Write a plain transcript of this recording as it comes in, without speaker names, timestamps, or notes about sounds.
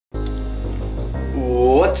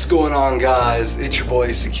What's going on, guys? It's your boy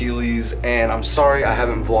Achillez, and I'm sorry I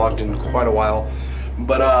haven't vlogged in quite a while,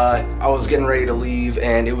 but I was getting ready to leave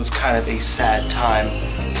and it was kind of a sad time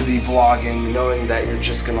to be vlogging knowing that you're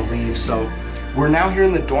just gonna leave. So we're now here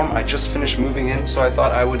in the dorm. I just finished moving in, so I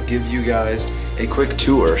thought I would give you guys a quick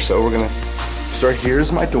tour. So we're gonna start.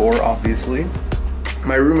 Here's my door, obviously.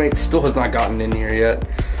 My roommate still has not gotten in here yet,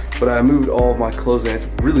 but I moved all of my clothes in. It's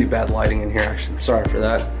really bad lighting in here, actually. I'm sorry for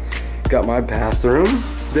that. Got my bathroom.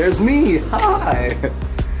 There's me. Hi.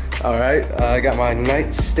 All right. I got my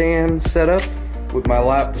nightstand set up with my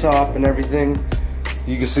laptop and everything.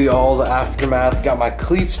 You can see all the aftermath. Got my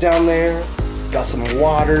cleats down there. Got some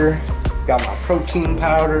water. Got my protein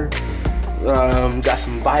powder. Got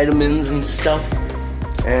some vitamins and stuff.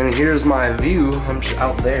 And here's my view. I'm just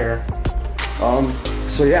out there.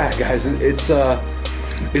 So yeah, guys,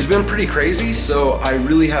 it's been pretty crazy. So I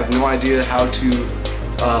really have no idea how to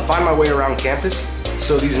find my way around campus.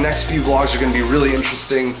 So these next few vlogs are going to be really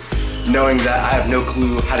interesting, knowing that I have no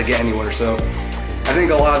clue how to get anywhere. So I think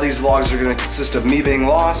a lot of these vlogs are going to consist of me being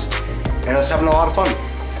lost and us having a lot of fun.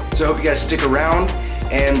 So I hope you guys stick around,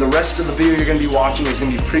 and the rest of the video you're going to be watching is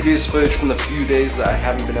going to be previous footage from the few days that I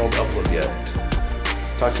haven't been able to upload yet.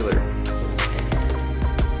 Talk to you later.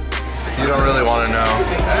 You don't really want to know.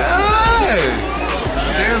 Hey!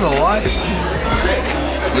 Damn the light.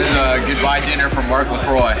 This is a goodbye dinner from Mark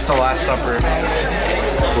LaCroix. It's the Last Supper.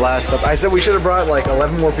 Last Supper. I said we should have brought like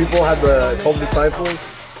 11 more people, had the 12 disciples.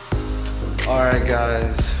 Alright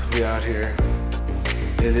guys, we out here.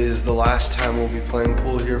 It is the last time we'll be playing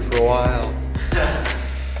pool here for a while.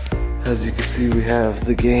 As you can see, we have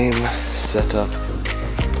the game set up.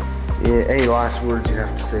 Yeah, any last words you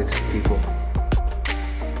have to say to the people?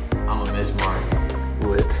 I'm a Miss Mark.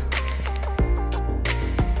 Lit.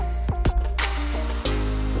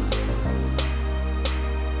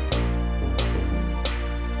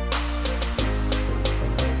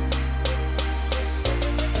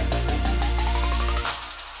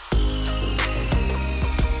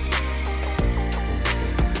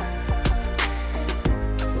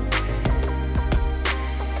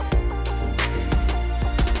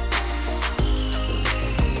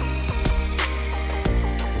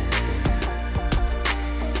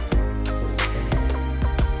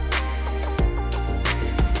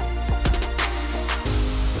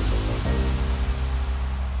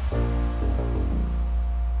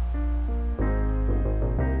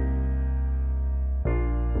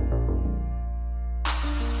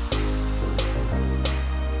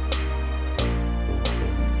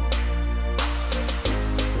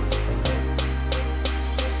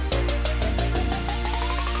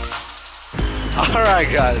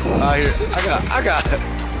 Alright guys, out here. I got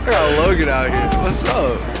Logan out here. What's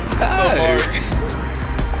up? Hey.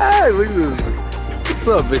 Hey, look at this. What's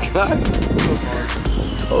up, big guy?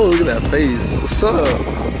 Oh, look at that face. What's up?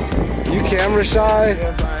 You camera shy?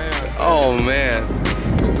 Yes, I am. Oh man.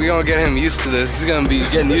 We gonna get him used to this. He's gonna be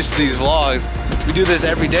getting used to these vlogs. We do this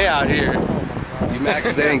every day out here. You mad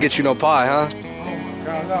cause they didn't get you no pie, huh? Oh my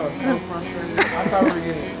god, that was so frustrating. I thought we were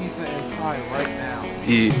getting pizza and pie right now.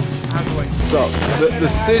 So the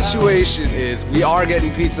situation is we are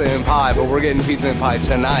getting pizza and pie, but we're getting pizza and pie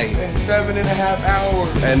tonight. In 7.5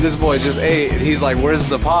 hours. And this boy just ate. He's like, "Where's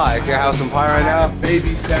the pie? Can I have some pie right now?"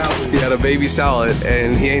 Baby salad. He had a baby salad,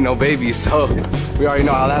 and he ain't no baby, so we already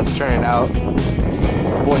know how that's turning out.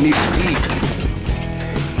 Boy needs to eat.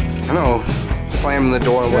 I know, slamming the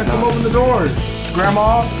door and whatnot. Come open the door,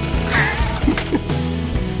 Grandma.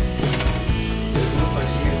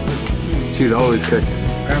 She's always cooking.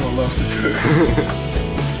 Grandma loves to cook.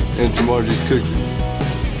 And Tamarji's cooking.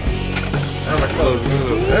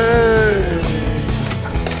 Hey!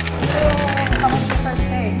 How was your first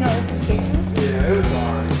day? No, this is Cajun. Yeah, it was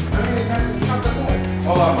alright. I mean, it's actually not that bad.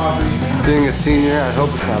 Hold on, Bobby. Being a senior, I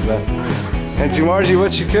hope it's not bad. And Tamarji,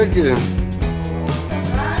 what you cooking? Some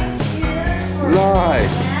rice here.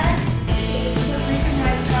 Nice.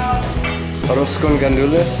 Nice cow. Arroz con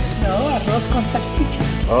gandules? No, arroz con salchicha.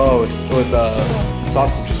 Oh, with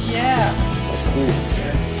sausage. Yeah. Sweet.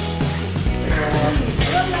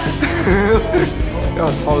 Look how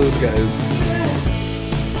tall this guy is.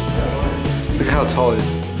 Look how tall he is.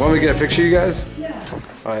 Want me to get a picture of you guys? Yeah.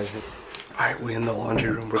 Alright, we in the laundry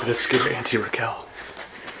room. We're gonna scare Auntie Raquel.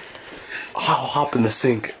 I'll hop in the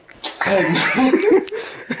sink. Big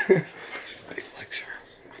lecture.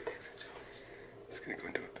 It's gonna go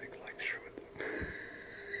into a big lecture with them.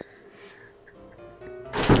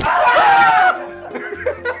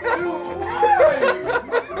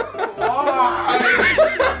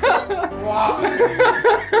 Why?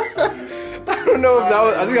 I don't know know if that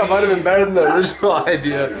was, I think that might have been better than the original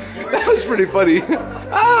idea. That was pretty funny.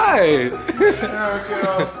 Hi!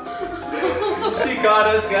 She caught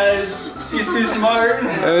us, guys. She's too smart.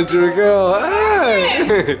 Enter a girl.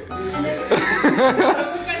 Hi!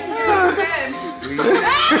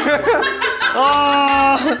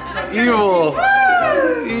 Oh, evil.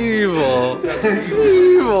 Evil.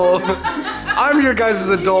 Evil. I'm your guys'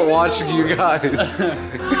 adult watching you guys.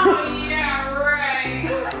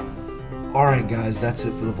 Alright guys, that's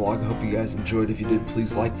it for the vlog. I hope you guys enjoyed. If you did,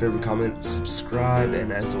 please like, favorite, comment, subscribe, and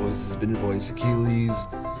as always, this has been your boy Achillez,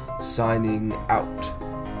 signing out.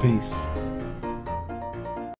 Peace.